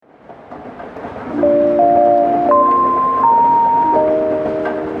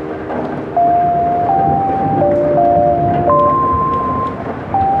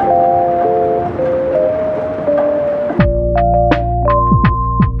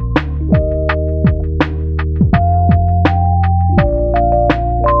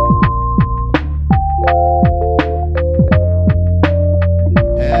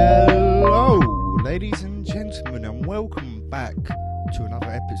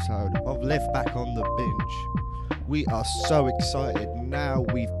episode of Left Back on the Bench. We are so excited. Now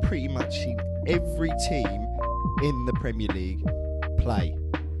we've pretty much seen every team in the Premier League play.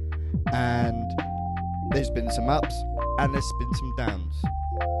 And there's been some ups and there's been some downs.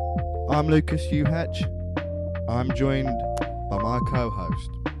 I'm Lucas Uhatch. I'm joined by my co-host,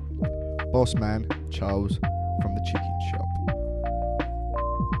 boss man Charles from the Chicken Shop.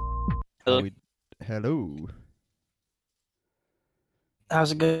 Hello. Hello.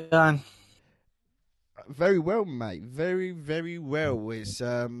 How's it going? Very well, mate. Very, very well. It's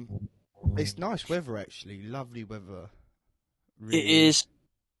nice weather actually. Lovely weather. It is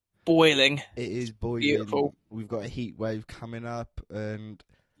boiling. It is boiling. Beautiful. We've got a heat wave coming up, and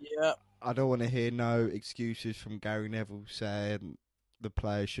Yeah. I don't want to hear no excuses from Gary Neville saying the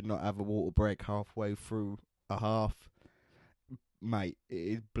players should not have a water break halfway through a half. Mate, it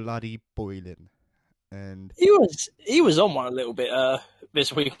is bloody boiling. And He was on one a little bit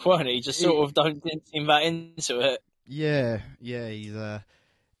this week, wasn't he? Just sort of didn't seem that into it. yeah, he's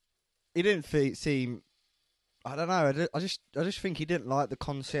he didn't seem. I don't know. I just think he didn't like the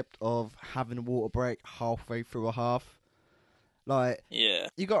concept of having a water break halfway through a half. Like, Yeah.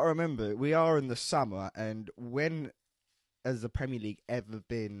 you got to remember, we are in the summer, and when has the Premier League ever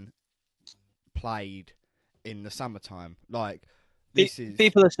been played in the summertime? Like, this is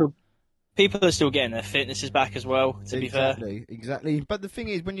People are still getting their fitnesses back as well, to be fair. Exactly. But the thing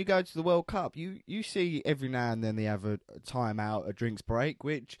is, when you go to the World Cup, you see every now and then they have a time out, a drinks break,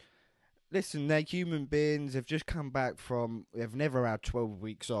 which, listen, they're human beings. They've just come back they've never had 12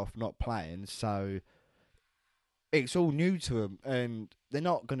 weeks off not playing, so it's all new to them, and they're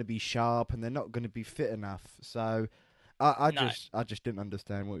not going to be sharp, and they're not going to be fit enough. So I just didn't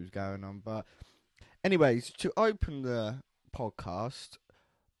understand what was going on. But anyways, to open the podcast,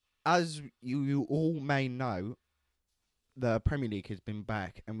 as you all may know, the Premier League has been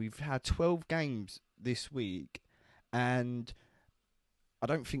back, and we've had 12 games this week, and I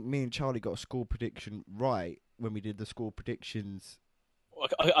don't think me and Charlie got a score prediction right when we did the score predictions.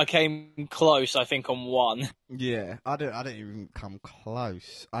 I came close, I think, on one. Yeah, I didn't even come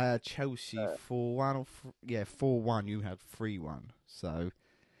close. I had Chelsea 4-1, 4-1. You had 3-1, so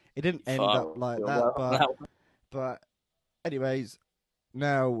it didn't end up like that. But anyways,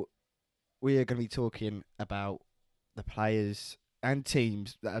 now we are going to be talking about the players and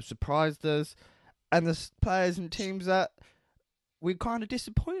teams that have surprised us, and the players and teams that we're kind of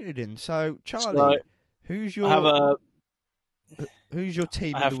disappointed in. So, Charlie, who's your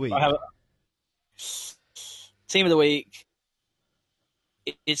team of the week? Team of the week.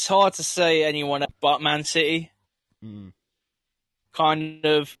 It's hard to say anyone but Man City. Kind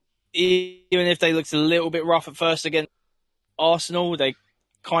of, even if they looked a little bit rough at first against Arsenal, they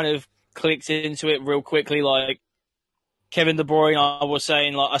kind of clicked into it real quickly. Like Kevin De Bruyne, I was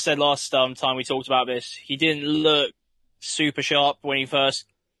saying, like I said last time we talked about this, he didn't look super sharp when he first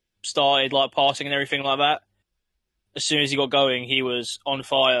started, like passing and everything like that. As soon as he got going, he was on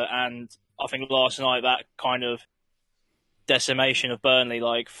fire, and I think last night that kind of decimation of Burnley,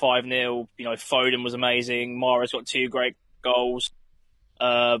 like 5-0, Foden was amazing. Mahrez got 2 great goals.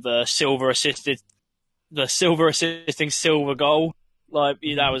 The silver assisting silver goal, like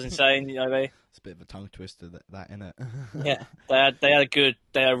that was insane. It's a bit of a tongue twister, that innit? Yeah, they had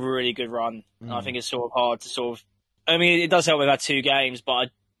a really good run. And I think it's sort of hard to I mean, it does help we've had 2 games, but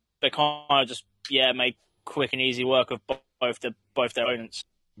they kind of just made quick and easy work of both their opponents.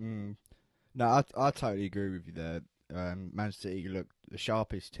 No, I totally agree with you there. Man City looked the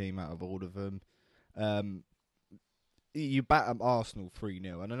sharpest team out of all of them. You bat them Arsenal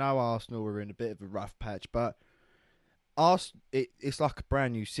 3-0, and I know Arsenal were in a bit of a rough patch, but it's like a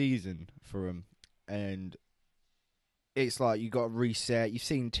brand new season for them, and it's like you got to reset. You've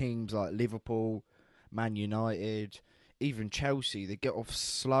seen teams like Liverpool, Man United, even Chelsea, they get off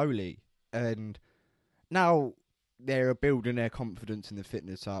slowly, and now they're building their confidence and the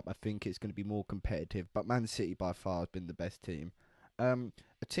fitness up. I think it's going to be more competitive, but Man City by far has been the best team. A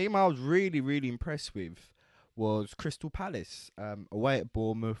team I was really, really impressed with was Crystal Palace. Away at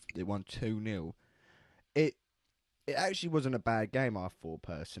Bournemouth, they won 2-0. It actually wasn't a bad game, I thought,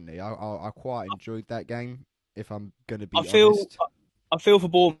 personally. I quite enjoyed that game, if I'm going to be honest. I feel for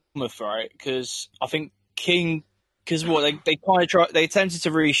Bournemouth, right? Because I think King, because they kind of they attempted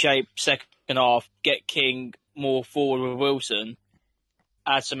to reshape second half, get King more forward with Wilson,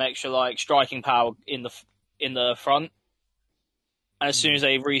 add some extra striking power in the front. And as soon as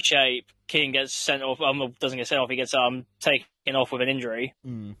they reshape, King gets sent off. Doesn't get sent off. He gets taken off with an injury.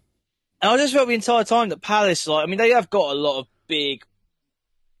 And I just felt the entire time that Palace, they have got a lot of big,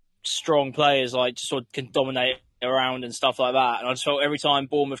 strong players, just sort of can dominate around and stuff like that. And I just felt every time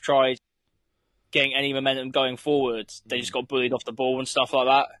Bournemouth tried getting any momentum going forward, they just got bullied off the ball and stuff like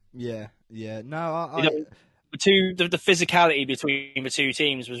that. Yeah. No, You know, the physicality between the two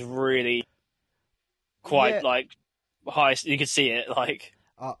teams was really quite yeah, like high. You could see it. Like,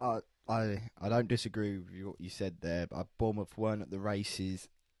 I don't disagree with what you said there. But Bournemouth weren't at the races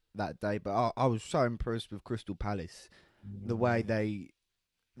that day, but I was so impressed with Crystal Palace, the way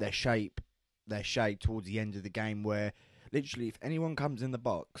their shape towards the end of the game, where literally if anyone comes in the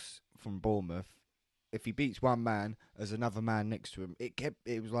box from Bournemouth, if he beats one man, there's another man next to him.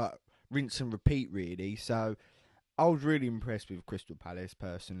 It was like rinse and repeat really. So I was really impressed with Crystal Palace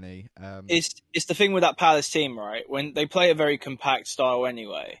personally. it's the thing with that Palace team, right? When they play a very compact style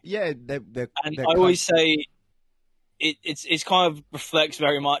anyway. Yeah, And I always say it's kind of reflects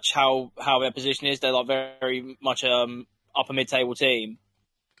very much how their position is. They're like very much upper mid table team.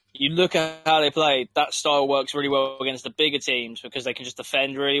 You look at how they play. That style works really well against the bigger teams because they can just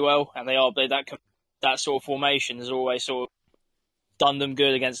defend really well, and that sort of formation has always sort of done them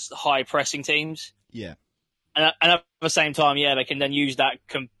good against high pressing teams. Yeah. And at the same time, yeah, they can then use that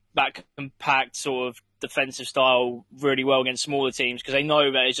compact sort of defensive style really well against smaller teams because they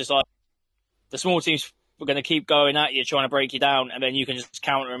know that it's just like the small teams are going to keep going at you, trying to break you down, and then you can just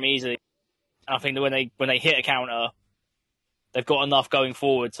counter them easily. And I think that when they hit a counter, they've got enough going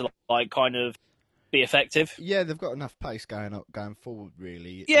forward to like kind of be effective. Yeah, they've got enough pace going forward,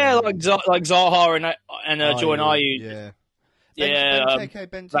 really. Yeah, like Zaha and Jordan Ayew. Yeah.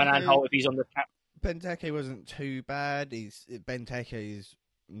 Van Aanholt if he's on the cap. Benteke wasn't too bad. Benteke is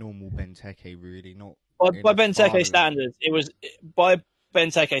normal Benteke, really, not By Benteke standards, it was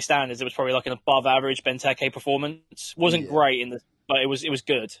probably like an above average Benteke performance. Wasn't great but it was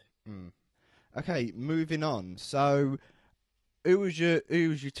good. Okay, moving on. So, who was your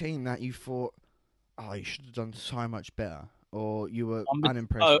team that you thought, oh, you should have done so much better, or you were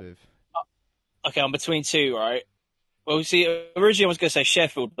unimpressed with? Okay, I'm between two, right? Well, see, originally I was going to say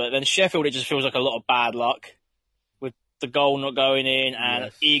Sheffield, but then Sheffield, it just feels like a lot of bad luck with the goal not going in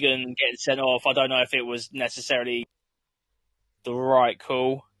and Egan getting sent off. I don't know if it was necessarily the right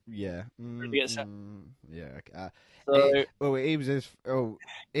call. Yeah. Yeah. Him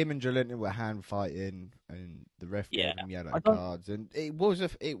and Joelinton were hand fighting, and the ref gave him yellow cards, and it was.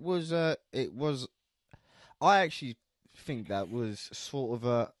 I actually think that was sort of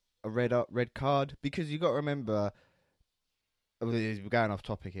a red card because you got to remember. We're going off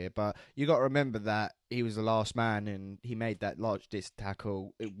topic here, but you got to remember that he was the last man and he made that large disc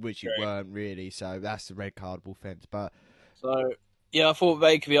tackle, which it weren't really. So that's the red cardable offence. But yeah, I thought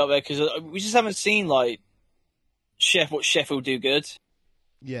they could be up there because we just haven't seen like what Sheffield do good.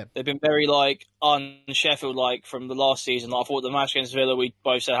 Yeah, they've been very like un-Sheffield like from the last season. I thought the match against Villa, we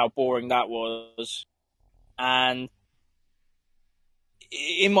both said how boring that was, and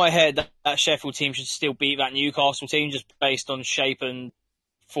in my head, that Sheffield team should still beat that Newcastle team just based on shape and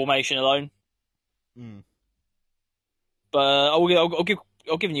formation alone. But I'll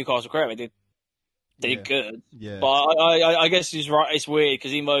give Newcastle credit. They did good. Yeah. But I guess he's right. It's weird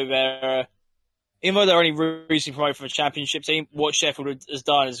because even though they're only recently promoted from a Championship team, what Sheffield has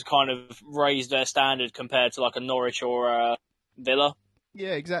done is kind of raised their standard compared to like a Norwich or a Villa.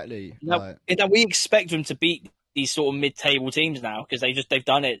 Yeah, exactly. Now, we expect them to beat these sort of mid-table teams now because they've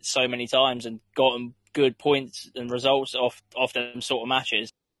done it so many times and gotten good points and results off them sort of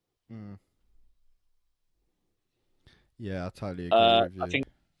matches. Yeah, I totally agree with you.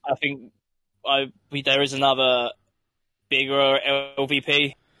 I think there is another bigger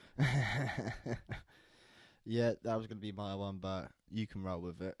LVP. Yeah, that was going to be my one, but you can roll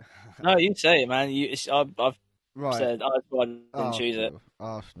with it. No, you say it, man. I've said I didn't choose it.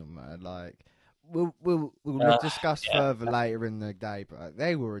 Arsenal, man. Like we'll discuss further later in the day, but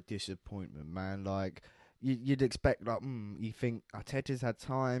they were a disappointment, man. Like you'd expect, like you think Arteta's had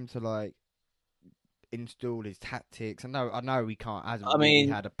time to like install his tactics. I know he hasn't really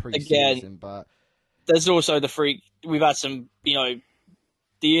had a pre-season, but there's also the freak. We've had some, the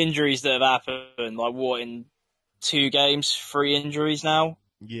injuries that have happened. Like what in 2 games, 3 injuries now.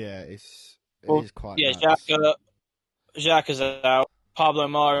 Yeah, it is quite. Yeah, Xhaka's out. Pablo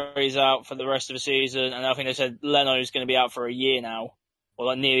Mari's out for the rest of the season, and I think they said Leno's going to be out for a year now, or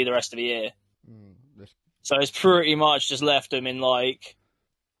like nearly the rest of the year. So it's pretty much just left them in like,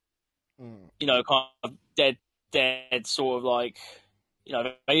 kind of dead sort of like,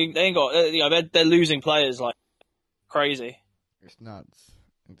 they ain't got, they're losing players like crazy. It's nuts.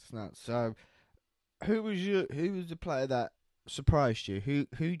 So, who was the player that surprised you?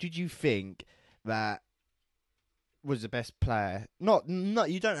 Who did you think that was the best player? Not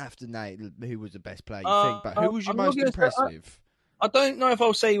you don't have to name who was the best player you think, but who was you I'm not most gonna say, impressed with? I don't know if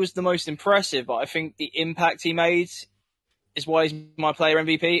I'll say he was the most impressive, but I think the impact he made is why he's my player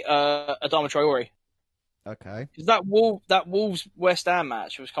MVP. Adama Traore. Okay. Because that Wolves West Ham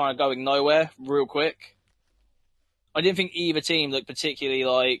match was kind of going nowhere real quick. I didn't think either team looked particularly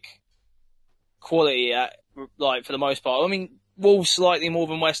like quality at like for the most part. I mean, Wolves slightly more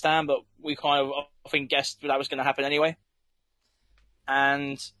than West Ham, but we kind of I think guessed that was going to happen anyway.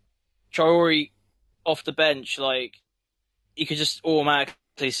 And Traore off the bench, like you could just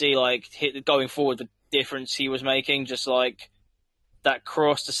automatically see like going forward the difference he was making. Just like that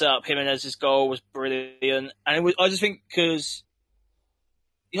cross to set up Jimenez's goal was brilliant, and I just think because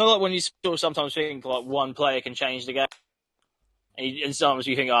like when you sort of sometimes think like one player can change the game, and sometimes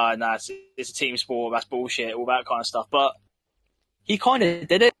you think, oh, nah, it's a team sport, that's bullshit, all that kind of stuff. But he kind of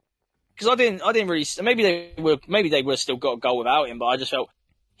did it because I didn't really. Maybe they would have still got a goal without him, but I just felt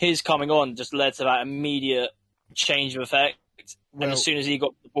his coming on just led to that immediate change of effect. Well, and as soon as he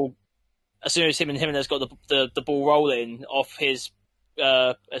got the ball, as soon as him and Jimenez got the ball rolling off his,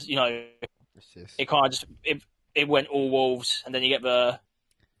 assist. it kind of just it went all Wolves, and then you get the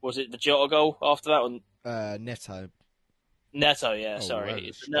Jota goal after that on Neto. Neto, yeah, Oh, sorry, that was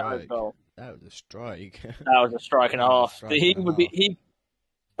it's a the Neto strike. goal. That was a strike. That was a strike and a That was a half. strike and a half. He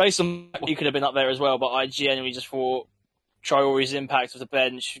based on he could have been up there as well, but I genuinely just thought Traore's impact of the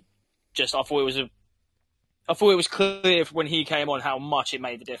bench. I thought it was clear when he came on how much it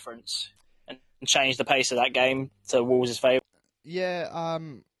made the difference and changed the pace of that game to Wolves' favour. Yeah,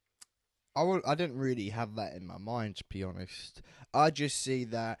 I didn't really have that in my mind, to be honest. I just see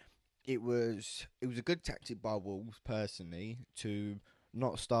that it was a good tactic by Wolves, personally, to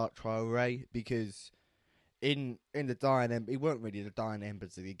not start Traore, because in the dying it weren't really the dying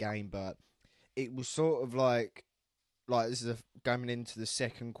embers of the game, but it was sort of like this is going into the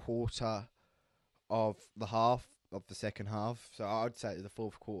second quarter of the second half. So I'd say the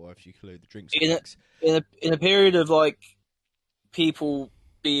fourth quarter if you include the drinks breaks. In a period of like people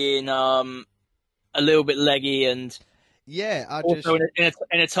being a little bit leggy and Yeah, also in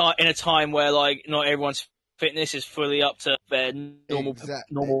a time where like not everyone's fitness is fully up to their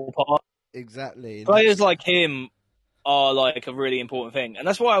normal part. Exactly. Players like him are like a really important thing, and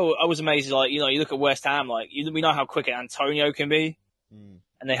that's why I was amazed. Like you look at West Ham, like we know how quick Antonio can be, and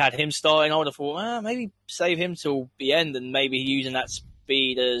they had him starting. I would have thought, maybe save him till the end, and maybe using that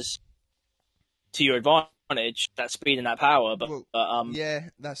speed as to your advantage, that speed and that power. But yeah,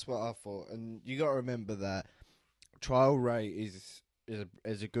 that's what I thought, and you got to remember that Traore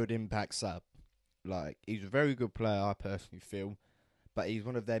is a good impact sub. Like he's a very good player, I personally feel, but he's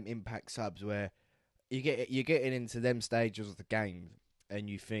one of them impact subs where you're getting into them stages of the game, and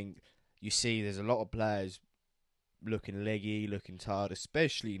you see there's a lot of players looking leggy, looking tired,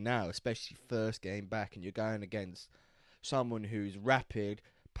 especially first game back, and you're going against someone who's rapid,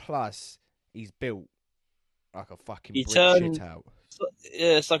 plus he's built like a fucking brick shit out.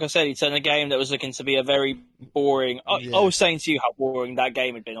 Yeah, it's like I said, he turned a game that was looking to be a very boring. I was saying to you how boring that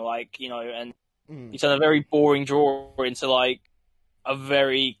game had been, like and he turned a very boring draw into like a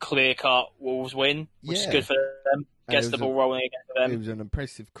very clear-cut Wolves win, which is good for them. Gets the ball rolling again for them. It was an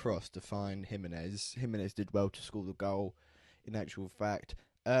impressive cross to find Jimenez. Jimenez did well to score the goal, in actual fact.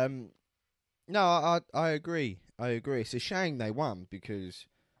 No, I agree. It's a shame they won, because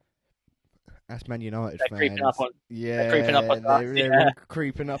as Man United fans, they're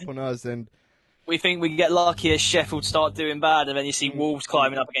creeping up on us, and we think we get lucky as Sheffield start doing bad, and then you see Wolves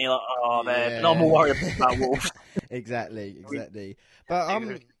climbing up again. You're like, oh man, no, I'm more worried about Wolves. Exactly. But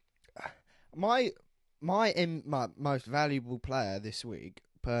my most valuable player this week,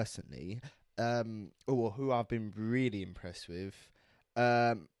 personally, or who I've been really impressed with,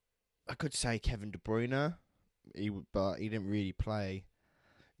 I could say Kevin De Bruyne, but he didn't really play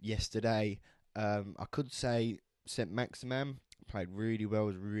yesterday. I could say Saint-Maximin played really well. I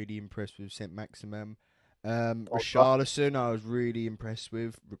was really impressed with Saint-Maximin. Richarlison, I was really impressed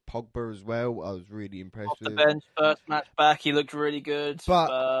with. Pogba as well, I was really impressed with. Off the bench, first match back, he looked really good.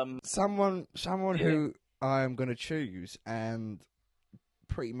 But someone who I am going to choose, and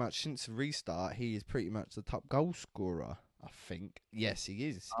pretty much since the restart, he is pretty much the top goal scorer, I think. Yes, he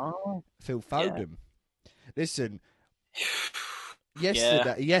is. Oh, Phil Foden. Yeah. Listen,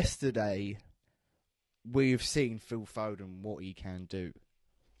 yesterday, we've seen Phil Foden, what he can do.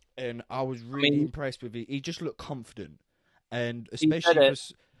 And I was really impressed with it. He just looked confident. And especially for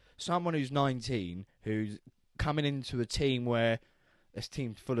someone who's 19, who's coming into a team where this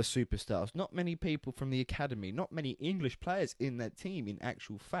team's full of superstars. Not many people from the academy, not many English players in that team, in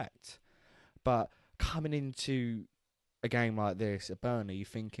actual fact. But coming into a game like this at Burnley, you're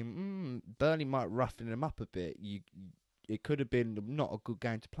thinking, Burnley might roughen him up a bit. It could have been not a good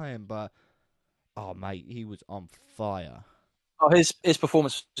game to play him, but oh mate, he was on fire. Oh, his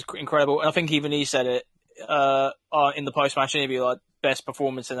performance was incredible, and I think even he said it in the post match interview, like best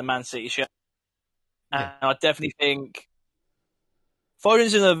performance in the Man City shirt. Yeah. And I definitely think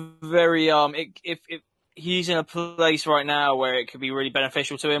Foden's in a very if he's in a place right now where it could be really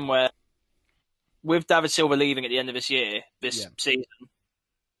beneficial to him, where with David Silva leaving at the end of this season,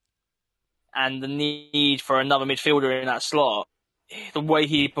 and the need for another midfielder in that slot, the way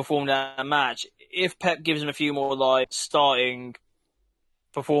he performed that match, if Pep gives him a few more like starting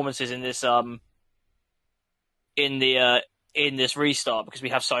performances in this in this restart, because we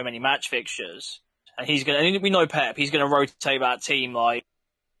have so many match fixtures, and we know Pep, he's gonna rotate that team like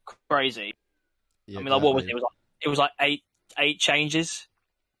crazy. Yeah, I mean, like, what was it? It was like eight changes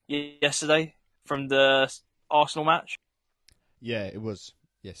yesterday from the Arsenal match. Yeah, it was.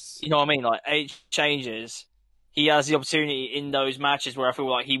 Yes. You know what I mean? Like 8 changes. He has the opportunity in those matches where I feel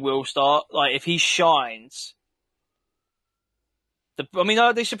like he will start. Like if he shines,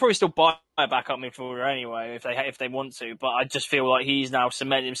 they should probably still buy a backup midfielder anyway if they want to. But I just feel like he's now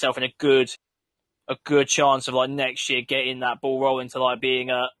cemented himself in a good chance of like next year getting that ball rolling to like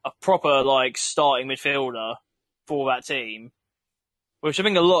being a proper like starting midfielder for that team. Which I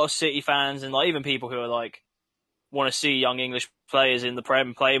think a lot of City fans and like even people who are like want to see young English players in the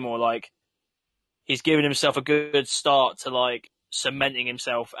Prem play more, like he's given himself a good start to like cementing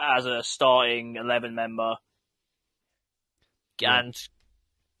himself as a starting 11 member. Yeah. And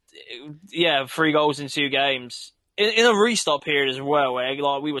yeah, 3 goals in 2 games in a restart period as well, where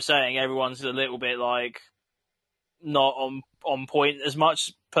like we were saying, everyone's a little bit like not on point as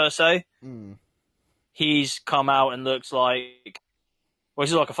much per se. He's come out and looks like, well,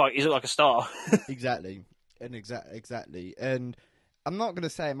 he's like a star. Exactly. And I'm not going to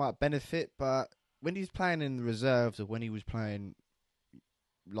say it might benefit, but when he's playing in the reserves or when he was playing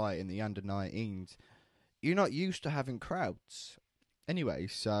like in the under 19s, you're not used to having crowds anyway.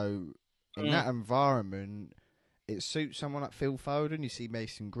 So in that environment, it suits someone like Phil Foden. You see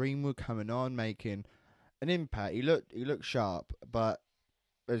Mason Greenwood coming on, making an impact. He looked sharp, but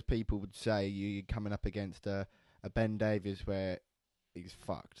as people would say, you're coming up against a Ben Davies where he's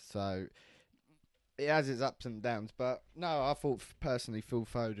fucked. So it has its ups and downs, but no, I thought personally Phil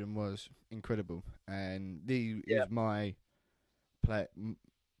Foden was incredible, and he is my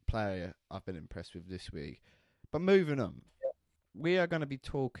player I've been impressed with this week. But moving on, we are going to be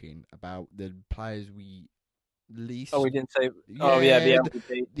talking about the players we least. Oh, we didn't say. The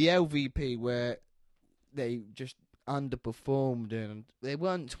LVP. The LVP, where they just underperformed and they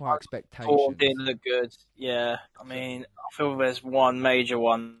weren't to our expectations. Didn't look good. Yeah, I mean, I feel there's one major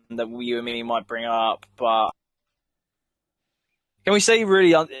one that you and me might bring up, but can we say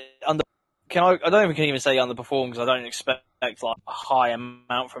really under? I don't think we can even say underperformed, because I don't expect like a high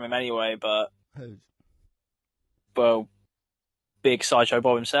amount from him anyway. But well, big Sideshow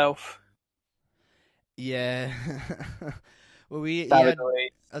Bob himself. Yeah. Well,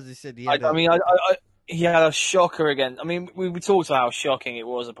 as I said, he had a shocker again. I mean, we talked about how shocking it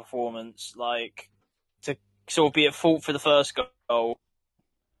was, a performance, like to sort of be at fault for the first goal,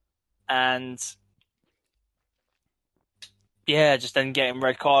 and yeah, just then getting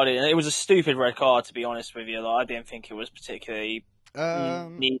red carded. And it was a stupid red card, to be honest with you. Like, I didn't think it was particularly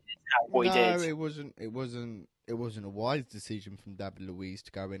needed what he did. It wasn't a wise decision from David Luiz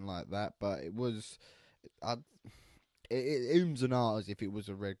to go in like that, but it was. It ums and ahs if it was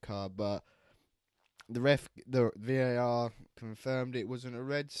a red card, but the VAR confirmed it wasn't a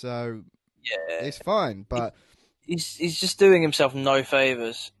red, so yeah, it's fine. But he's just doing himself no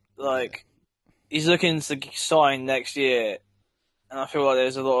favors. Like he's looking to sign next year, and I feel like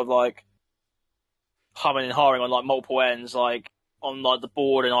there's a lot of like humming and hawing on like multiple ends, like on like the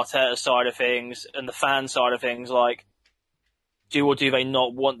board and Arteta side of things and the fan side of things, like do or do they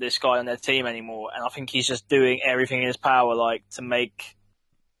not want this guy on their team anymore? And I think he's just doing everything in his power, like to make.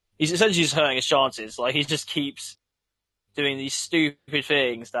 He's essentially just hurting his chances. Like he just keeps doing these stupid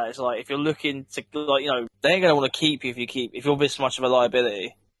things that it's like, if you're looking to, like, they ain't gonna want to keep you if you're this much of a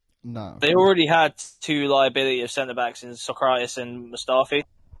liability. No, they already had 2 liability of centre backs in Socrates and Mustafi,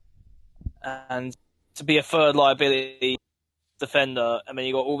 and to be a third liability defender, I mean,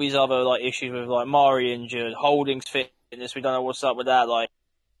 you got all these other like issues with like Mari injured, Holding's fitness. We don't know what's up with that. Like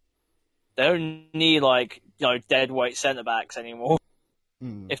they don't need like dead weight centre backs anymore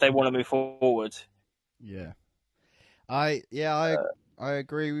if they want to move forward. Yeah, I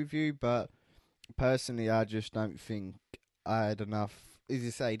agree with you, but personally, I just don't think I had enough as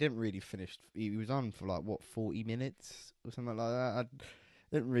you say, he didn't really finish. He was on for like what 40 minutes or something like that. I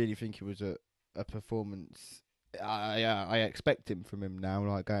didn't really think it was a performance. I expect him from him now,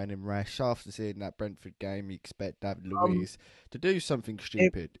 like going in rash after seeing that Brentford game. You expect David Um, Luiz to do something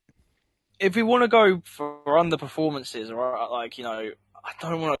if stupid. if we want to go for underperformances, or like I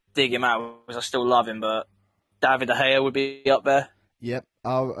don't want to dig him out because I still love him, but David De Gea would be up there. Yep.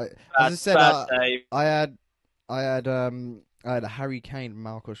 As I said, Bad save. I had I had a Harry Kane and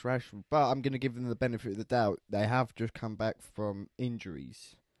Marcus Rashford, but I'm going to give them the benefit of the doubt. They have just come back from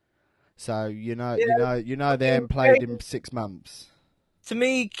injuries, so Yeah, they I haven't played in 6 months. to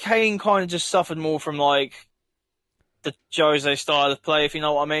me, Kane kind of just suffered more from like the Jose style of play, if you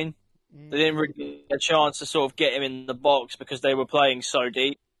know what I mean. They didn't Mm, really get a chance to sort of get him in the box because they were playing so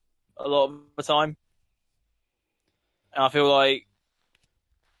deep a lot of the time. And I feel like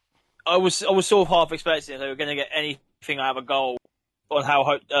I was sort of half expecting if they were going to get anything out of a goal on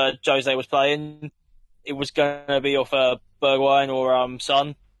how Jose was playing. It was going to be off Bergwijn or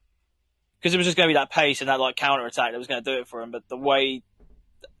Son, because it was just going to be that pace and that like counter attack that was going to do it for him. But the way,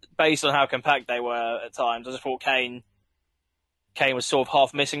 based on how compact they were at times, I just thought Kane was sort of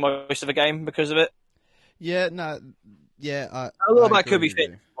half missing most of the game because of it. yeah, no, yeah, A lot I of that could agree be with fit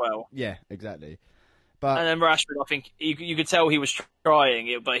you. as well. Yeah, exactly. But And then Rashford, I think you could tell he was trying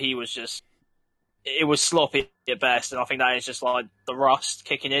it, but he was just it was sloppy at best, and I think that is just like the rust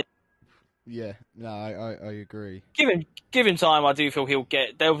kicking in. yeah, no, I agree. Give him time. I do feel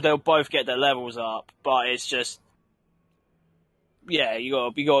they'll both get their levels up, but it's just yeah,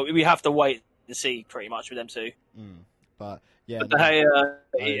 we have to wait and see pretty much with them two. Mm, but yeah, But the no, hey,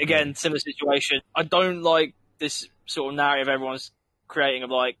 I agree. again, similar situation. I don't like this sort of narrative everyone's creating of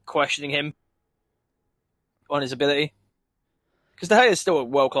like questioning him on his ability, because De Gea is still a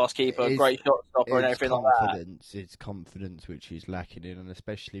world class keeper, It's great shot stopper, and it's everything like that. confidence. It's confidence which he's lacking in, and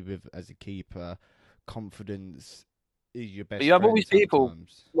especially with as a keeper, confidence is your But best you have all friend these people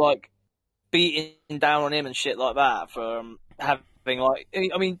sometimes. like beating down on him and shit like that for having like.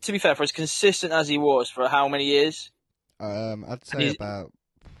 I mean, to be fair, for as consistent as he was for how many years, I'd and say about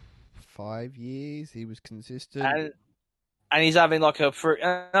 5 years he was consistent. and and he's having like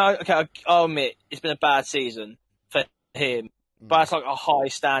okay, I'll admit it's been a bad season for him, but Mm, it's like a high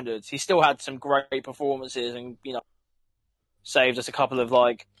standards. He still had some great performances, and saved us a couple of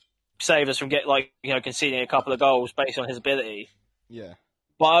like saved us from get like conceding a couple of goals based on his ability. yeah.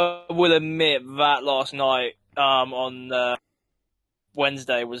 But I will admit that last night on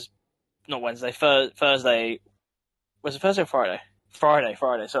Wednesday was not Wednesday, Thursday. Was it Thursday or Friday?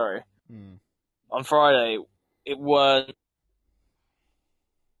 Friday. Sorry, Mm, on Friday it was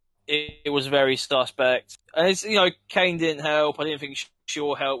it was very suspect, and it's Kane didn't help. I didn't think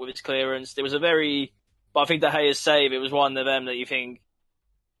Shaw helped with his clearance. There was a very, but I think De Gea's save. It was one of them that you think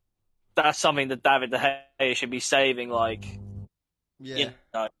that's something that David De Gea should be saving, like you yeah.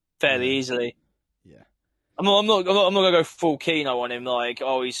 know, fairly Yeah. easily. Yeah. I'm not gonna go full Keno on him. Like,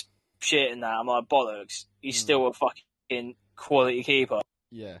 oh, he's shit in that. I'm like bollocks. He's Mm, still a fucking quality keeper,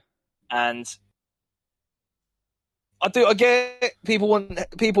 yeah. and I get people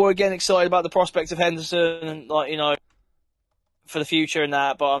are getting excited about the prospects of Henderson and like for the future and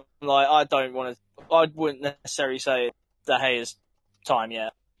that, but I'm like I wouldn't necessarily say that Hayes time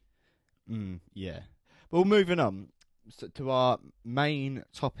yet. Yeah. Well, moving on to our main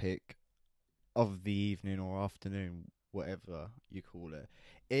topic of the evening or afternoon, whatever you call it,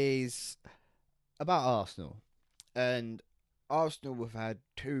 is about Arsenal. And Arsenal have had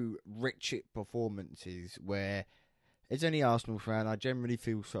two wretched performances where, as any Arsenal fan, I generally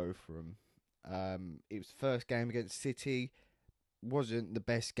feel sorry for them. It was the first game against City, wasn't the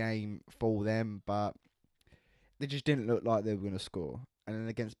best game for them, but they just didn't look like they were going to score. And then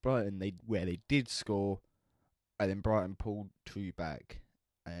against Brighton, they did score, and then Brighton pulled two back.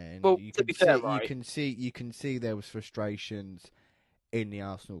 And Well, to be fair, right, you can see there was frustrations in the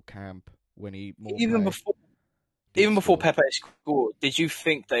Arsenal camp when more even players before did score. Pepe scored, did you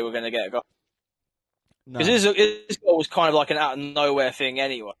think they were going to get a goal? Because No, his goal was kind of like an out of nowhere thing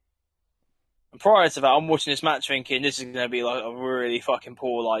anyway. And prior to that, I'm watching this match thinking this is going to be like a really fucking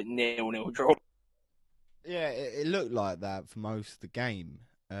poor like 0-0 draw. yeah, it looked like that for most of the game.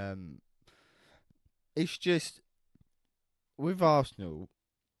 It's just with Arsenal,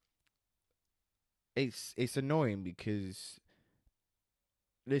 it's annoying because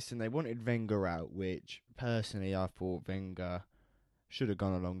listen, they wanted Wenger out, which personally I thought Wenger should have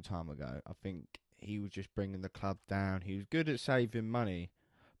gone a long time ago. I think he was just bringing the club down. He was good at saving money,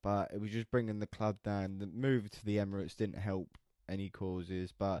 but it was just bringing the club down. The move to the Emirates didn't help any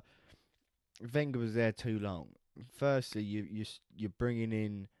causes, but Wenger was there too long. firstly, you're bringing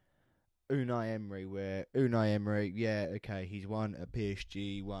in Unai Emery, where Unai Emery, yeah, okay, he's won a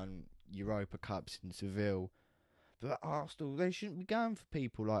PSG, won Europa Cups in Seville, but Arsenal, they shouldn't be going for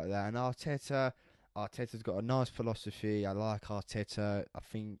people like that. And Arteta's got a nice philosophy. I like Arteta.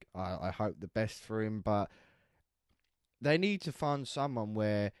 I hope the best for him, but they need to find someone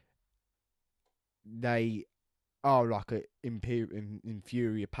where they are like a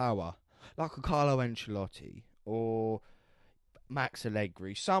inferior power, like a Carlo Ancelotti or Max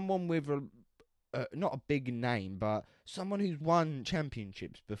Allegri, someone with not a big name, but someone who's won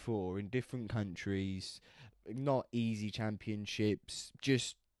championships before in different countries, not easy championships.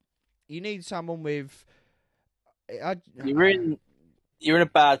 Just you need someone with. You're in you're in a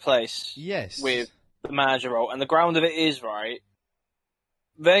bad place Yes. with the manager role, and the ground of it is right.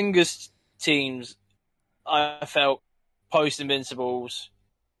 Wenger's teams, I felt post Invincibles,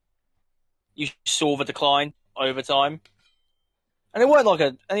 you saw the decline over time, and it weren't like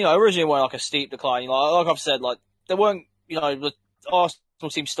originally weren't like a steep decline. Like I've said, like there weren't the Arsenal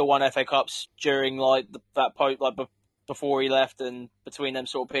team still won FA Cups during like before he left and between them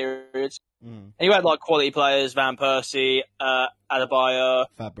sort of periods. Mm. And you had like quality players, Van Persie, Adebayor,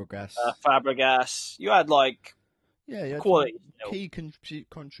 Fabregas. Fabregas. You had like Yeah, you had quality. key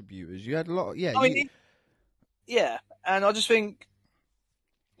contributors. You had a lot. Yeah, I mean, yeah, and I just think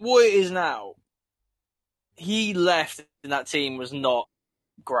what it is now. He left and that team was not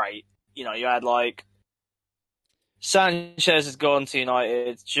great. You had like Sanchez has gone to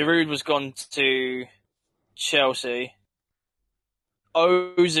United, Giroud was gone to Chelsea.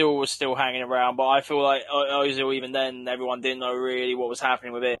 Ozil was still hanging around, but I feel like Ozil, even then, everyone didn't know really what was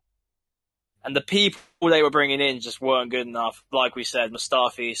happening with it. And the people they were bringing in just weren't good enough. Like we said,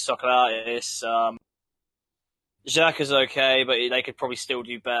 Mustafi, Socrates, Xhaka is okay, but they could probably still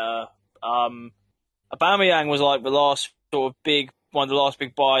do better. Aubameyang was like the last sort of one of the last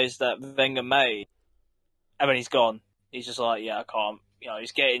big buys that Wenger made, and then he's gone. He's just like, yeah, I can't.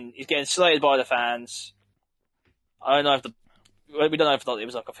 He's getting slated by the fans. I don't know if we don't know if it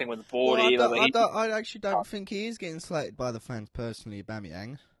was like a thing with the board either. I actually don't think he is getting slated by the fans personally,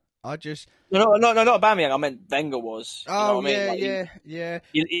 Aubameyang. I just no, not Aubameyang. I meant Wenger was. Oh, yeah.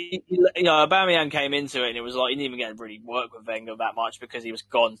 Aubameyang came into it and it was like he didn't even get to really work with Wenger that much because he was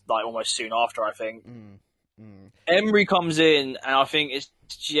gone like almost soon after. I think Emery comes in and I think it's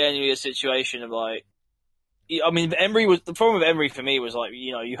genuinely a situation of like, I mean, Emery was the problem with Emery for me was like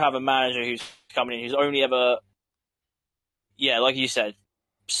you have a manager who's coming in who's only ever, like you said,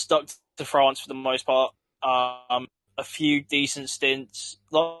 stuck to France for the most part. A few decent stints,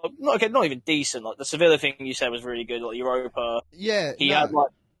 not even decent. Like the Sevilla thing you said was really good. Like Europa, he had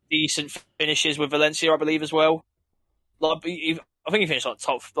like decent finishes with Valencia, I believe, as well. Like I think he finished like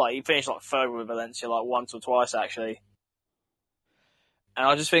top. Like he finished like third with Valencia, like once or twice actually. And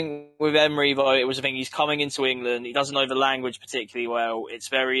I just think with Emery, though, it was a thing. He's coming into England. He doesn't know the language particularly well. It's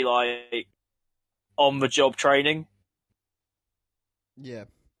very like on the job training. Yeah.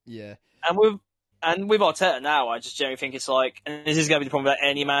 And with Arteta now, I just generally think it's like, and this is going to be the problem with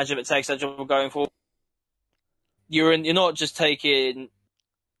any manager that takes that job going forward. You're not just taking,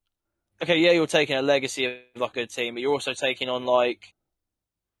 you're taking a legacy of like a team, but you're also taking on like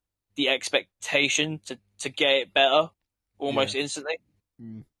the expectation to get it better almost instantly.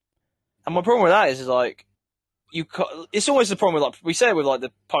 Mm. And my problem with that is like, it's always the problem with like, we say it with like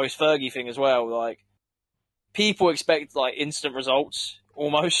the post-Fergie thing as well, like, people expect like instant results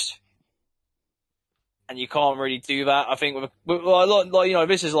almost. And you can't really do that. I think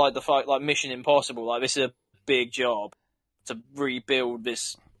this is like the fight, like Mission Impossible. Like this is a big job to rebuild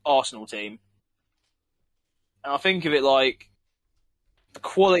this Arsenal team. And I think of it like the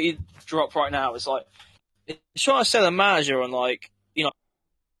quality drop right now is like it's trying to sell a manager on like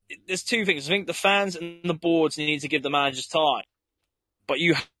there's two things. I think the fans and the boards need to give the managers time, but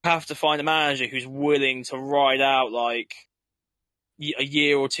you have to find a manager who's willing to ride out like a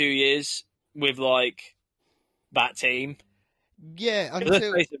year or 2 years with like that team. Yeah,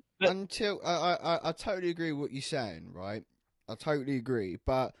 until I totally agree with what you're saying, right? I totally agree,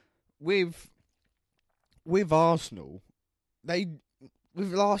 but with Arsenal,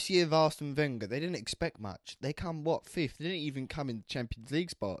 with last year of Arsene Wenger, they didn't expect much. They come fifth? They didn't even come in Champions League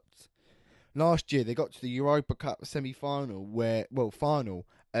spots. Last year they got to the Europa Cup semi-final, final.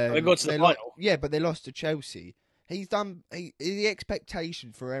 They got to the final. Yeah, but they lost to Chelsea. He's done the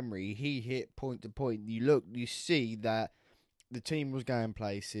expectation for Emery. He hit point to point. You see that the team was going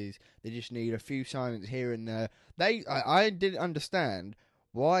places. They just need a few signings here and there. I didn't understand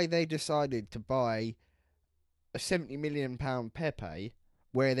why they decided to buy a £70 million Pepe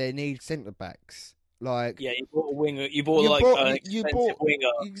where they need centre backs. Like, Yeah, you bought a winger. You bought you like bought, an you expensive bought winger.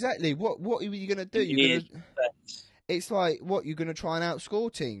 exactly what are you gonna do? You You're gonna. needed defence. It's like what you're gonna try and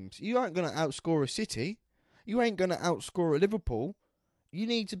outscore teams. You aren't gonna outscore a City. You ain't gonna outscore a Liverpool. You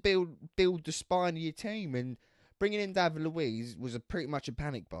need to build the spine of your team, and bringing in David Luiz was pretty much a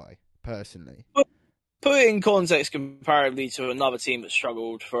panic buy, personally. Put it in context comparatively to another team that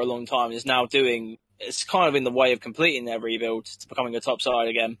struggled for a long time is now doing. It's kind of in the way of completing their rebuild to becoming a top side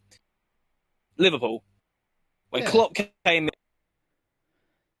again. Liverpool. When Yeah, Klopp came in,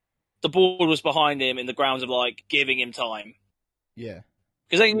 the board was behind him in the grounds of like giving him time. yeah,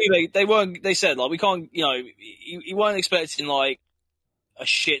 Because they knew they weren't. They said like we can't. You weren't expecting like a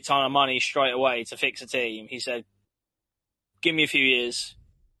shit ton of money straight away to fix a team. He said, "Give me a few years,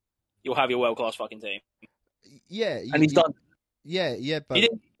 you'll have your world class fucking team." yeah. And he's done. Yeah, He but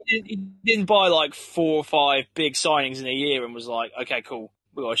didn't. He didn't buy like 4 or 5 big signings in a year and was like, "Okay, cool,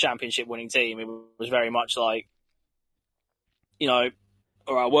 we got a championship winning team." It was very much like, all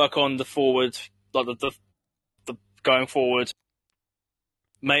right, work on the forward, like the going forward.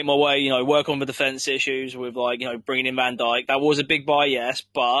 Make my way, work on the defence issues with like, bringing in Van Dijk. That was a big buy, yes,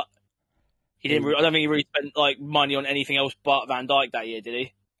 but he didn't. I don't think he really spent like money on anything else but Van Dijk that year, did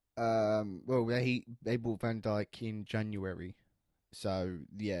he? well, they bought Van Dijk in January, so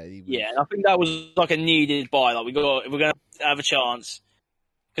yeah, he was. Yeah, I think that was like a needed buy. Like we're gonna have a chance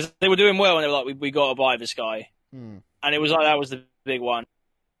because they were doing well, and they were like, we got to buy this guy, and it was like that was the big one.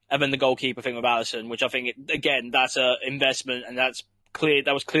 And then the goalkeeper thing with Alisson, which I think again that's a investment, and that's clear.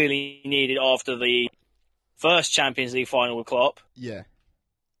 That was clearly needed after the first Champions League final with Klopp. Yeah.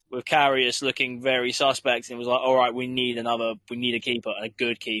 With Karius looking very suspect, and it was like, all right, we need a keeper, and a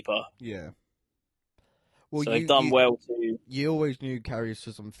good keeper. Yeah. Well, so they've done well too. You always knew Karius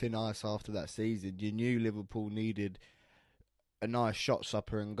was on thin ice after that season. You knew Liverpool needed a nice shot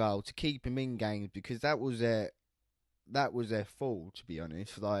stopper and goal to keep him in games because that was their fault, to be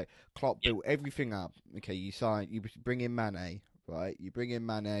honest. Like Klopp built everything up. Okay, you bring in Mane, right? You bring in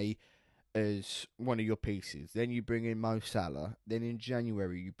Mane as one of your pieces. Then you bring in Mo Salah. Then in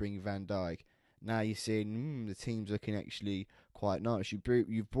January you bring Van Dijk. Now you're seeing the team's looking actually quite nice.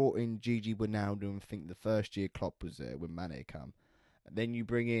 You've brought in Gigi Wijnaldum. I think the first year Klopp was there when Mane come. And then you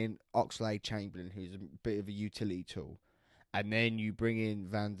bring in Oxlade-Chamberlain, who's a bit of a utility tool. And then you bring in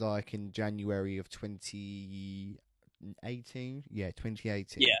Van Dijk in January of 2018. Yeah,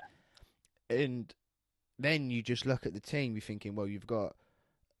 2018. Yeah. And then you just look at the team. You're thinking, well, you've got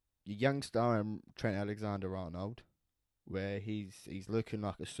your young star Trent Alexander-Arnold, where he's looking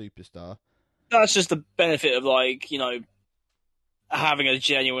like a superstar. That's just the benefit of having a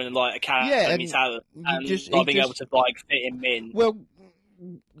genuine academy talent and being able to fit him in. Well,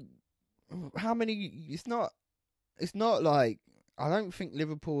 how many? It's not like I don't think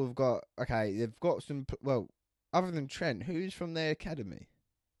Liverpool have got. Okay, they've got some. Well, other than Trent, who's from their academy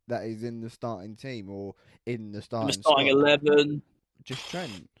that is in the starting team or in the starting 11? Just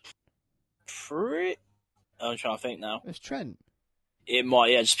Trent. I'm trying to think now. It's Trent. It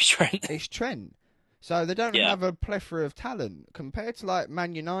might, just be Trent. It's Trent. So they don't have a plethora of talent compared to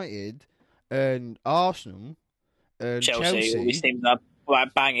Man United and Arsenal and Chelsea. We seem to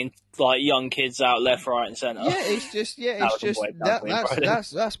have banging young kids out left, right, and centre. Yeah, it's just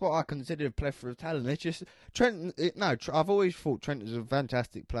that's what I consider a plethora of talent. It's just Trent. I've always thought Trent is a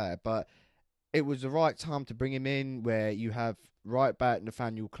fantastic player, but it was the right time to bring him in, where you have right back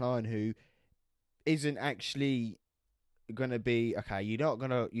Nathaniel Klein, who isn't actually going to be okay. You don't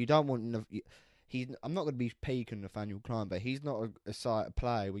want. I'm not going to be peaking Nathaniel Klein, but he's not a side of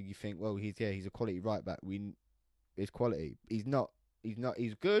play where you think, well, he's a quality right back. His quality. He's not.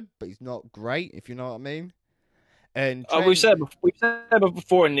 He's good, but he's not great. If you know what I mean. And we've said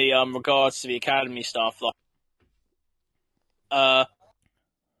before in the regards to the academy stuff, in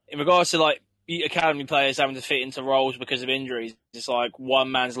regards to academy players having to fit into roles because of injuries, it's like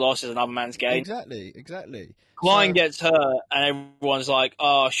one man's loss is another man's gain. Exactly. Klein gets hurt, and everyone's like,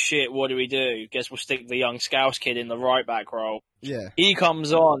 "Oh shit, what do we do? Guess we'll stick the young Scouse kid in the right back role." Yeah, he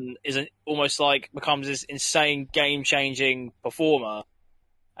comes on, almost becomes this insane game changing performer,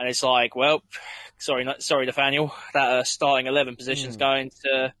 and it's like, well, sorry, Nathaniel, that starting 11 position's going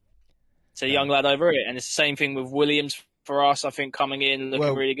to the young lad over it, and it's the same thing with Williams. For us, I think coming in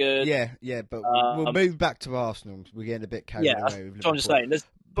looking really good. Yeah, but we'll move back to Arsenal. We're getting a bit carried away with Liverpool. That's what I'm just saying. That's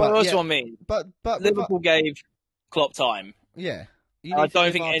what I mean. But Liverpool gave Klopp time. Yeah, I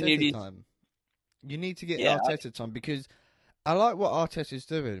don't think any of these. Time. You need to get Arteta time because I like what Arteta's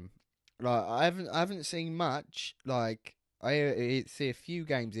doing. Like I haven't seen much. Like I see a few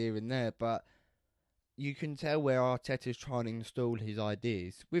games here and there, but you can tell where Arteta's trying to install his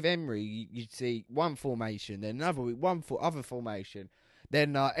ideas. With Emery, you'd see one formation, then another week, other formation,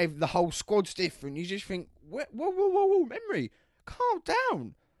 then the whole squad's different. You just think, whoa, whoa, whoa, whoa, Emery, calm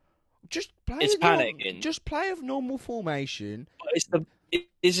down. Just play, It's panicking. just play of normal formation.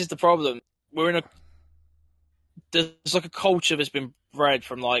 This is the problem. We're in a there's like a culture that's been bred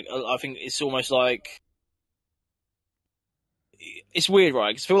from like I think it's almost like it's weird,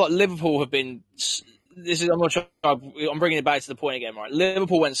 right? Because I feel like Liverpool have been. This is I'm not sure. I'm bringing it back to the point again, right?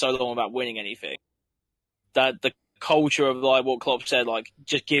 Liverpool went so long without winning anything that the culture of like what Klopp said, like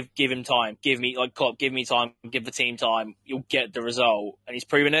just give him time, give me like Klopp, give me time, give the team time, you'll get the result, and he's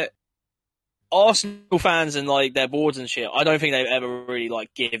proven it. Arsenal fans and like their boards and shit, I don't think they've ever really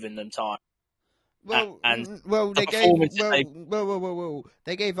like given them time. Well, And they gave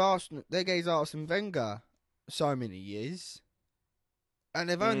they gave Arsene Wenger so many years, and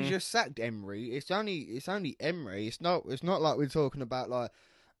they've only just sacked Emery. It's only Emery. It's not like we're talking about like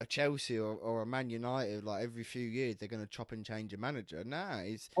a Chelsea or a Man United. Like every few years they're going to chop and change a manager. Nah,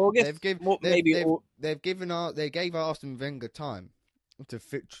 they gave Arsene Wenger time to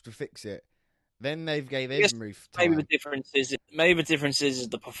fix it. Then they've gave Emery time. Maybe the difference is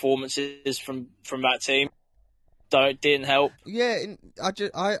the performances from that team didn't help. Yeah, I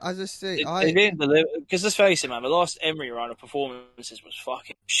just say they didn't deliver because let's face it, man. The last Emery round of performances was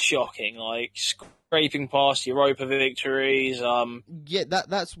fucking shocking. Like scraping past Europa victories. Yeah,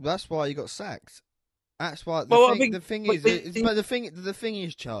 that's why he got sacked. That's why the thing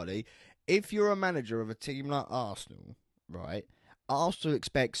is, Charlie, if you're a manager of a team like Arsenal, right? Arsenal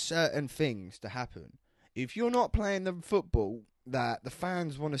expects certain things to happen. If you're not playing the football that the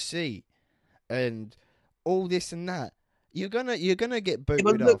fans want to see, and all this and that, you're gonna get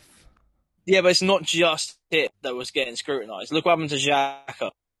booted off. Yeah, but it's not just it that was getting scrutinised. Look what happened to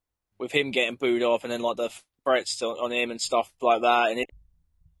Xhaka, with him getting booed off, and then like the threats on him and stuff like that, and it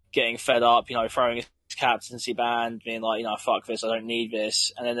getting fed up, throwing his captaincy band, being like, fuck this, I don't need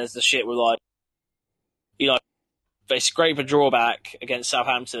this. And then there's the shit with like, they scrape a drawback against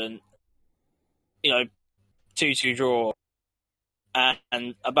Southampton, 2-2 draw,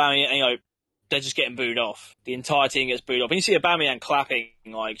 and Aubameyang, they're just getting booed off. The entire team gets booed off. And you see Aubameyang clapping,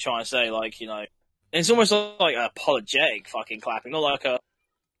 like, trying to say, like, and it's almost like an apologetic fucking clapping, not like a,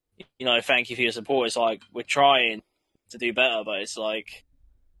 thank you for your support. It's like, we're trying to do better, but it's like,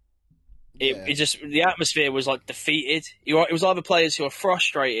 it just, the atmosphere was like defeated. It was either players who are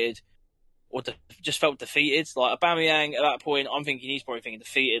frustrated or just felt defeated. Like Aubameyang at that point, I'm thinking he's probably thinking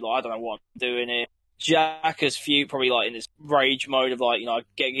defeated. Like I don't know what I'm doing here. Xhaka's probably like in this rage mode of like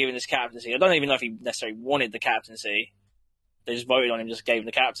given this captaincy. I don't even know if he necessarily wanted the captaincy. They just voted on him, just gave him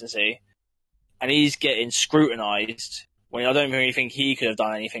the captaincy, and he's getting scrutinised when I don't really think he could have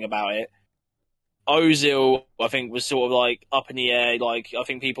done anything about it. Ozil, I think, was sort of like up in the air. Like I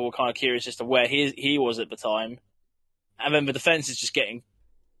think people were kind of curious as to where he was at the time, and then the defence is just getting.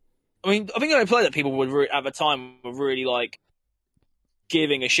 I mean, I think the only player that people would at the time were really like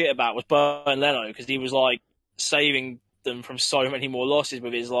giving a shit about was Bernd Leno because he was like saving them from so many more losses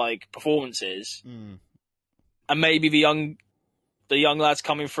with his like performances, and maybe the young lads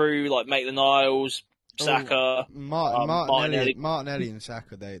coming through like Maitland-Niles, Saka, Martinelli and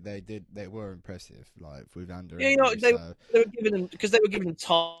Saka. They were impressive. Like with under they were giving them because they were giving them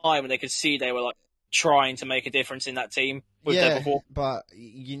time and they could see they were like trying to make a difference in that team. But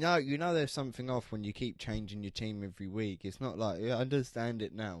there's something off when you keep changing your team every week. It's not like I understand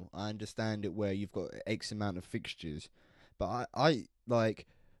it now. I understand it where you've got X amount of fixtures, but I like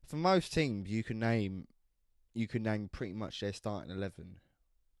for most teams you can name pretty much their starting 11.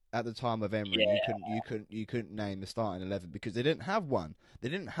 At the time of Emery, you couldn't name the starting 11 because they didn't have one. They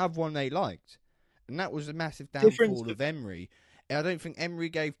didn't have one they liked, and that was a massive downfall of Emery. I don't think Emery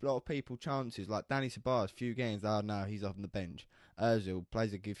gave a lot of people chances. Like Danny Ceballos, few games. Oh no, he's on the bench. Ozil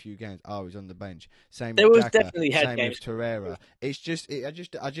plays a good few games. Oh, he's on the bench. Same with Xhaka, definitely head same games. with Torreira. It's just, I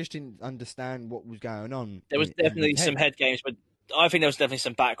just didn't understand what was going on. There was definitely some head games, but I think there was definitely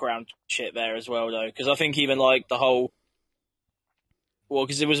some background shit there as well, though. Because I think even like the whole,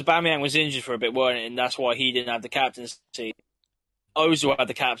 because it was Aubameyang was injured for a bit, weren't it? And that's why he didn't have the captaincy. Ozil had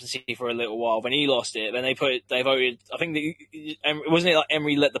the captaincy for a little while. When he lost it, then they voted. I think wasn't it like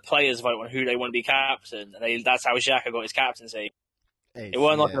Emery let the players vote on who they want to be captain, and that's how Xhaka got his captaincy. It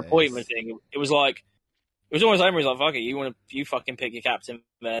wasn't like an appointment thing. It was almost like Emery's like, fuck it, you fucking pick your captain.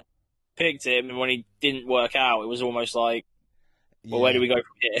 Man. Picked him, and when he didn't work out, it was almost like, well, where do we go from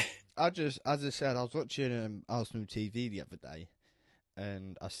here? As I said, I was watching Arsenal TV the other day.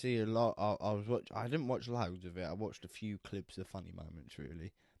 And I see a lot. I didn't watch loads of it. I watched a few clips of funny moments,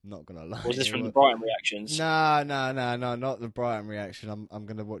 really. Not gonna lie. Or was this It from the was... Brighton reactions? No, not the Brighton reaction. I'm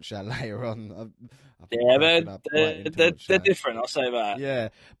gonna watch that later on. I've been Yeah, cracking up waiting to watch they're that. different. I'll say that. Yeah,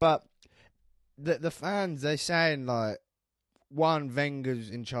 but the fans, they're saying like one,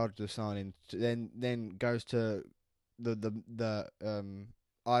 Wenger's in charge of the signing, then goes to the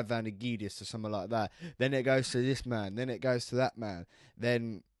Ivan Agidis or something like that. Then it goes to this man. Then it goes to that man.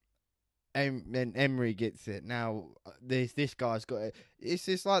 Then Emery gets it. Now this guy's got it. It's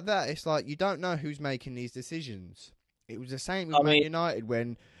just like that. It's like you don't know who's making these decisions. It was the same with I Man mean, United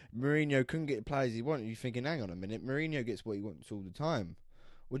when Mourinho couldn't get the players he wanted. You're thinking, hang on a minute, Mourinho gets what he wants all the time.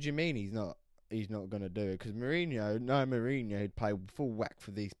 What do you mean he's not? He's not going to do it because Mourinho, he'd play full whack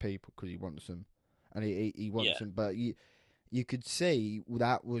for these people because he wants them, and he wants yeah. them. But you could see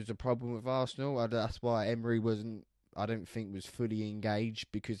that was a problem with Arsenal. That's why Emery wasn't. I don't think was fully engaged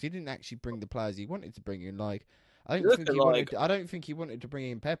because he didn't actually bring the players he wanted to bring in. Like I don't Look think at he like wanted. I don't think he wanted to bring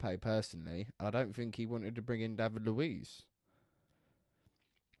in Pepe personally. I don't think he wanted to bring in David Luiz.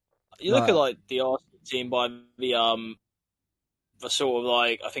 you look at Like like the Arsenal team by the sort of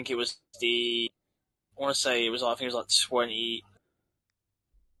like I think it was the I want to say it was I think it was like 20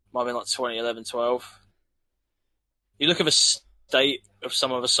 might have been like 2011 12. You look at the state of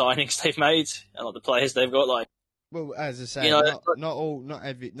some of the signings they've made and like the players they've got like well, as I say, you know not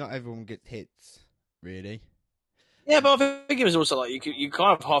everyone gets hits really. yeah, but I think it was also like you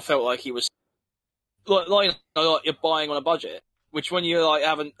kind of half felt like he was like you're buying on a budget, which when you like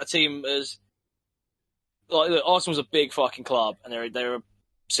having a team as like look, Arsenal's a big fucking club and they're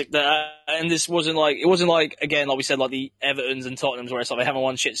sick there, and this wasn't like again like we said like the Evertons and Tottenhams where it's like they haven't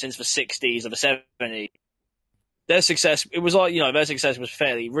won shit since the 60s or the 70s. Their success it was like their success was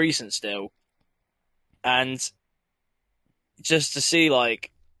fairly recent still, and just to see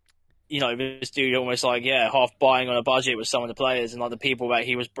like this dude almost like half buying on a budget with some of the players and like the people that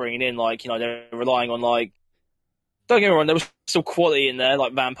he was bringing in like they're relying on like don't get me wrong there was still quality in there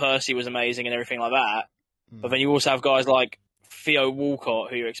like Van Persie was amazing and everything like that, but then you also have guys like Theo Walcott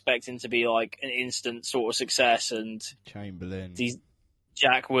who you're expecting to be like an instant sort of success and Chamberlain, these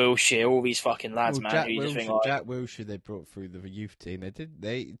Jack Wilshere, all these fucking lads, well, man. Who you just think like Jack Wilshere they brought through the youth team.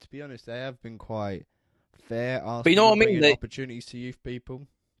 They to be honest, they have been quite fair. Arsenal but you know what I mean? Opportunities to youth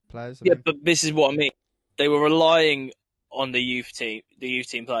players. Yeah, but this is what I mean. They were relying on the youth team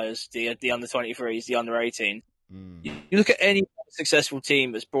players, the under 23s, the under 18. You look at any successful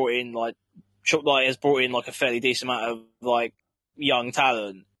team that's brought in has brought in like a fairly decent amount of like young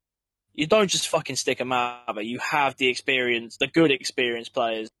talent. You don't just fucking stick them out, but you have the experience, the good experienced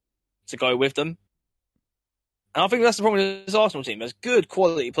players to go with them. And I think that's the problem with this Arsenal team. There's good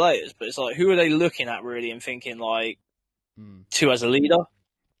quality players, but it's like, who are they looking at really and thinking like to as a leader?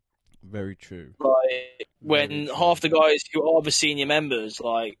 Very true. Like when half the guys who are the senior members,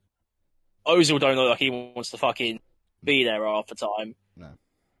 like Ozil, don't look like he wants to fucking be there half the time. No.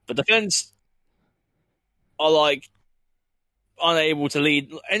 The defense are like unable to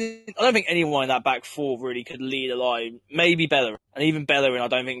lead. I don't think anyone in that back four really could lead a line. Maybe Bellerin, and even Bellerin, I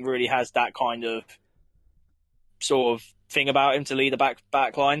don't think really has that kind of sort of thing about him to lead the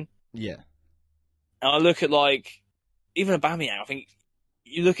back line. Yeah. And I look at like even Aubameyang. I think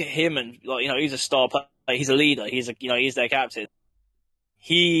you look at him and like he's a star player. He's a leader. He's their captain.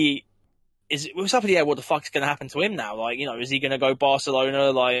 He is. What's up with what the fuck's going to happen to him now? Like is he going to go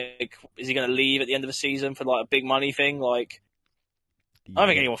Barcelona? Like is he going to leave at the end of the season for like a big money thing? Like I don't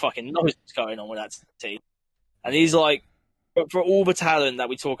think anyone fucking knows what's going on with that team. And he's like, for all the talent that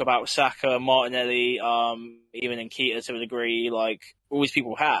we talk about, Saka, Martinelli, even Nketiah to a degree, like all these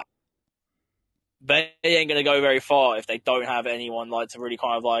people have, they ain't going to go very far if they don't have anyone like to really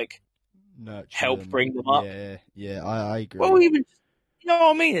kind of like help bring them up. Yeah, I agree. Well, even you know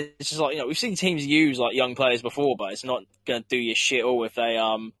what I mean? It's just like we've seen teams use like young players before, but it's not going to do you shit all if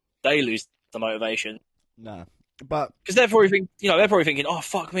they lose the motivation. No. But because they're probably thinking, oh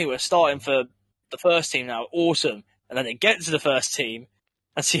fuck me, we're starting for the first team now, awesome. And then they get to the first team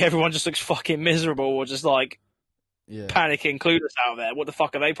and see everyone just looks fucking miserable or just like panicking, clueless out there. What the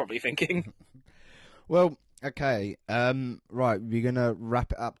fuck are they probably thinking? Well, okay, right, we're gonna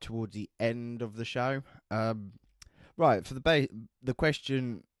wrap it up towards the end of the show. Right, for the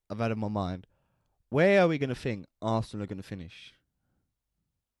question I've had in my mind, where are we gonna think Arsenal are gonna finish?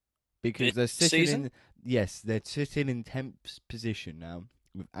 Because they're sitting they're sitting in 10th position now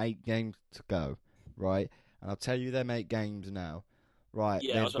with 8 games to go, right? And I'll tell you them 8 games now. Right,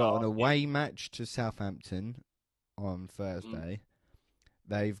 they've got an away match to Southampton on Thursday.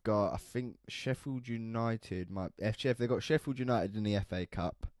 They've got, I think, Sheffield United. They've got Sheffield United in the FA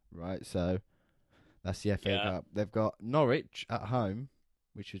Cup, right? So that's the FA Cup. They've got Norwich at home,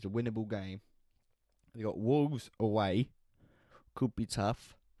 which is a winnable game. They got Wolves away, could be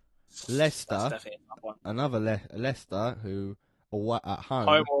tough. That's Leicester, definitely a tough one. another Leicester who away at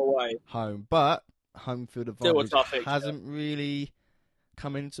Home or away? home, but home field Still a advantage tough fixture. hasn't really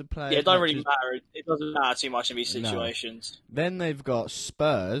come into play. Yeah, it as don't much really as- matter. It doesn't matter too much in these No. situations. Then they've got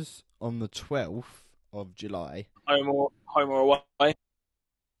Spurs on the 12th of July Home or away?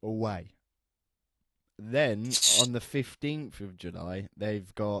 away. Then on the 15th of July,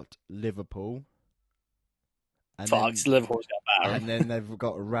 they've got Liverpool. And Fuck, Liverpool's got better. and then they've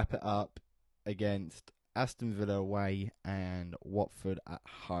got to wrap it up against Aston Villa away and Watford at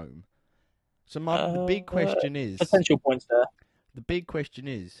home. So the big question is, Potential points there. the big question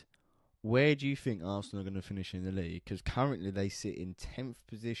is, where do you think Arsenal are going to finish in the league? Because currently they sit in 10th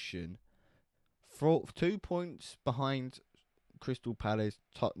position, 2 points behind Crystal Palace,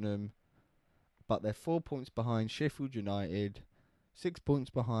 Tottenham, but they're 4 points behind Sheffield United, 6 points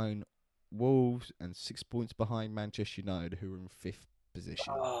behind Wolves, and 6 points behind Manchester United, who are in 5th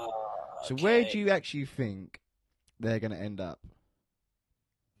position. So where do you actually think they're going to end up?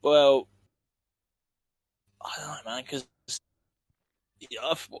 Well, I don't know, man, because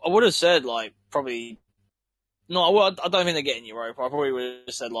I would have said, like, probably... No, I don't think they're getting Europa. I probably would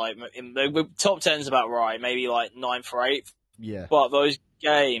have said, like, top 10's about right, maybe, like, 9th or 8th. Yeah, But those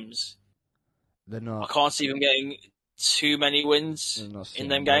games, they're I not. can't see them getting too many wins They're not in sitting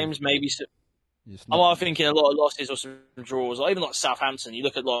them low. games. Maybe It's I'm not- thinking a lot of losses or some draws, or even like Southampton. You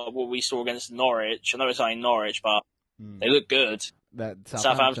look at like what we saw against Norwich. I know it's only Norwich, but they look good. That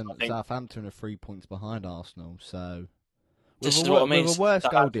Southampton, I think. Southampton are 3 points behind Arsenal, so This with is a, what I mean. with a worse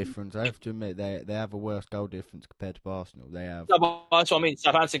goal Southampton- difference, I have to admit they have a worse goal difference compared to Arsenal. They have. No, but that's what I mean.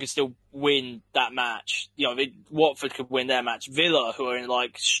 Southampton could still win that match. You know, Watford could win their match. Villa, who are in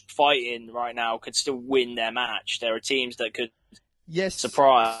like fighting right now, could still win their match. There are teams that could Yes,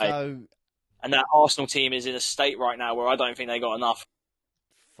 surprise. So And that Arsenal team is in a state right now where I don't think they got enough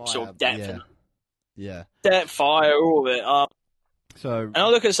sort of depth and yeah. depth, fire, all of it. So And I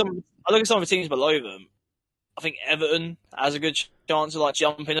look at some of the teams below them. I think Everton has a good chance of like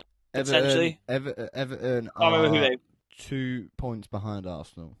jumping potentially. Everton I can't remember who are they. 2 points behind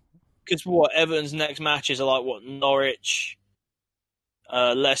Arsenal. Because what Everton's next matches are like what Norwich,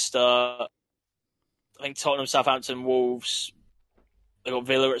 Leicester, I think Tottenham, Southampton, Wolves. They got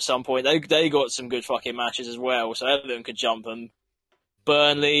Villa at some point. They got some good fucking matches as well. So Everton could jump them.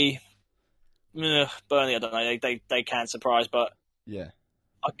 Burnley, I don't know. They can surprise, but Yeah.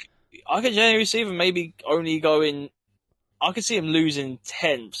 I could generally see them maybe only going. I could see them losing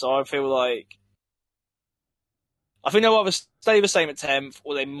 10th, so I feel like. I think they'll either stay the same at 10th,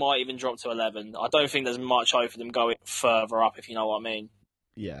 or they might even drop to 11. I don't think there's much hope for them going further up, if you know what I mean.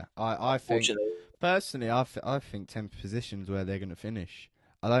 Yeah. I think Unfortunately. personally, I think 10th position's where they're going to finish.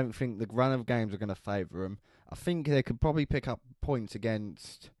 I don't think the run of games are going to favour them. I think they could probably pick up points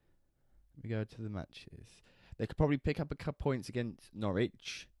against. Let me go to the matches. They could probably pick up a couple points against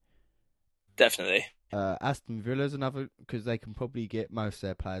Norwich. Definitely. Aston Villa's another, because they can probably get most of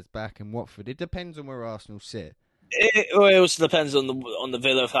their players back, and Watford. It depends on where Arsenal sit. It also depends on the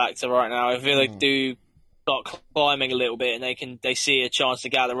Villa factor right now. If Villa do start climbing a little bit and they see a chance to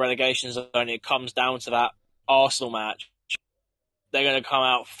get out of the relegation zone, it comes down to that Arsenal match. They're going to come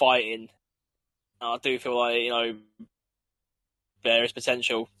out fighting. I do feel like, you know, there is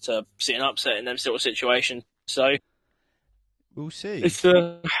potential to see an upset in them sort of situations. So We'll see. it's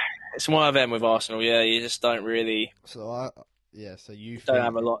one of them with Arsenal. Yeah, you just don't really So you don't think,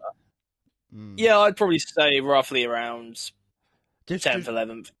 have a lot. Mm. Yeah, I'd probably say roughly around Just 10th,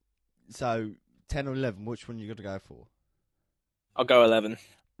 11th. So 10 or 11, which one you got to go for? I'll go 11.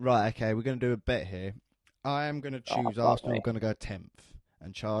 Right, okay, we're going to do a bet here. I am going to choose Arsenal. me. We're going to go 10th,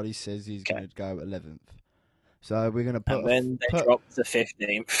 and Charlie says he's Okay. going to go 11th. So we're going to put And then they drop to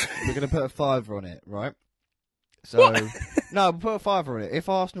 15th. we're going to put a fiver on it, right? So no, we'll put a fiver on it. If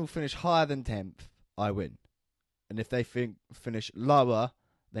Arsenal finish higher than 10th, I win, and if they finish lower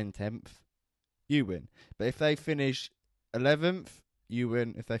than 10th, you win. But if they finish 11th, you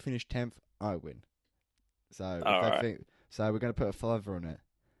win. If they finish 10th, I win. So so we're going to put a fiver on it.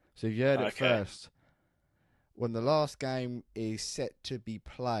 So you heard it first. When the last game is set to be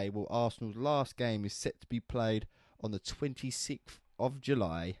played, well, Arsenal's last game is set to be played on the 26th of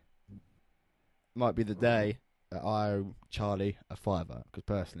July. Might be the day that I owe Charlie a fiver, because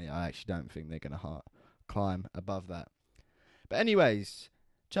personally, I actually don't think they're going to climb above that. But anyways,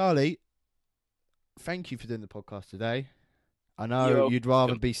 Charlie, thank you for doing the podcast today. I know you'd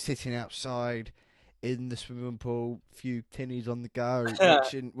rather be sitting outside in the swimming pool, few tinnies on the go,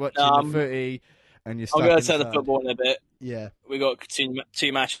 watching the footy. and you're I'm stuck going to inside. turn the football in a bit. Yeah. We got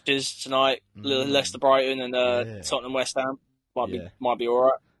two matches tonight: Leicester, Brighton, and Yeah. Tottenham, West Ham. Yeah. Might be all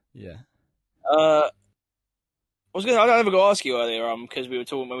right. Yeah. I never got to ask you earlier, because we were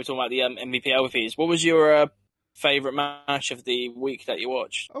talking about the MVP LVPs. What was your favourite match of the week that you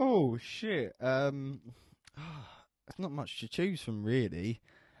watched? Oh shit. There's not much to choose from, really.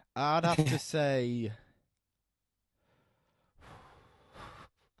 I'd have to say.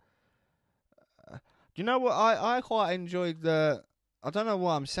 Do you know what? I quite enjoyed the. I don't know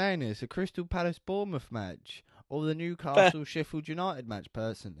why I'm saying this. The Crystal Palace Bournemouth match or the Newcastle Sheffield United match.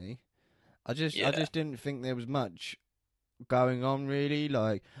 Personally, I just didn't think there was much going on, really.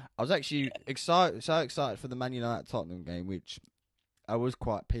 Like, I was actually so excited for the Man United Tottenham game, which I was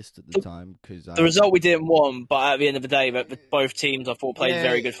quite pissed at the time because the result we didn't want, but at the end of the day, both teams I thought played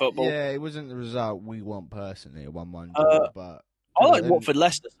very good football. Yeah, it wasn't the result we want personally, a 1-1 draw, but I like Watford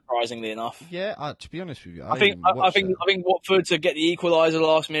Leicester, surprisingly enough. Yeah, to be honest with you, I think Watford to get the equaliser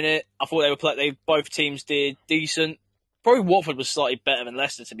last minute. I thought both teams did decent. Probably Watford was slightly better than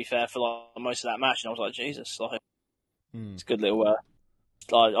Leicester, to be fair, for like most of that match, and I was like, Jesus, like it's a good little. I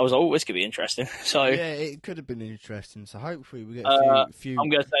was like, oh, this could be interesting. So yeah, it could have been interesting. So hopefully we get a few. I'm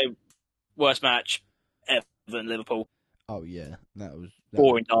going to say worst match, Everton Liverpool. Oh yeah, that was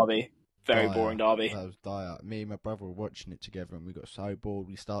boring derby. Very boring derby. That was dire. Me and my brother were watching it together, and we got so bored.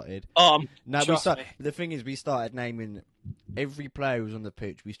 We started. The thing is, we started naming every player who was on the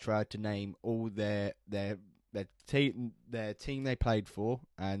pitch. We tried to name all their team they played for,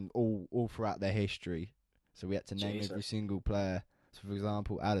 and all throughout their history. So we had to name every single player. So, for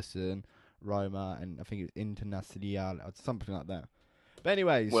example, Alisson, Roma, and I think it was Internacional, or something like that. But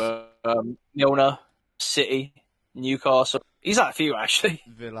anyways, Milner, City, Newcastle. He's had a few, actually.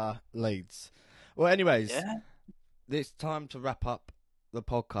 Villa, Leeds. Well, anyways, it's time to wrap up the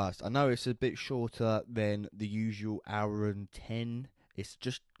podcast. I know it's a bit shorter than the usual hour and 10. It's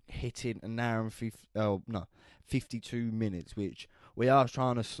just hitting an hour and 52 minutes, which we are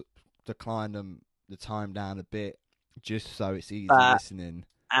trying to decline the time down a bit, just so it's easy listening.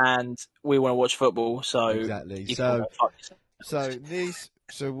 And we want to watch football, so exactly. So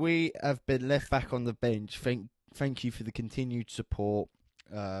we have been left back on the bench. Thank you for the continued support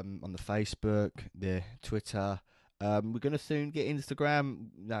on the Facebook, the Twitter. We're going to soon get Instagram.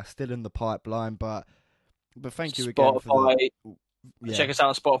 That's still in the pipeline, but thank you again for the... Check us out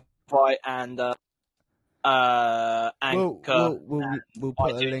on Spotify and Anchor. We'll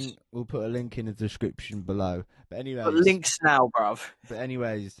put a link. We'll put a link in the description below. But anyways, links now, bruv. But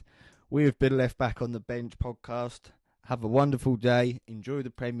anyways, we have been left back on the bench podcast. Have a wonderful day. Enjoy the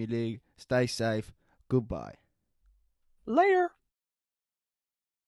Premier League. Stay safe. Goodbye. Later.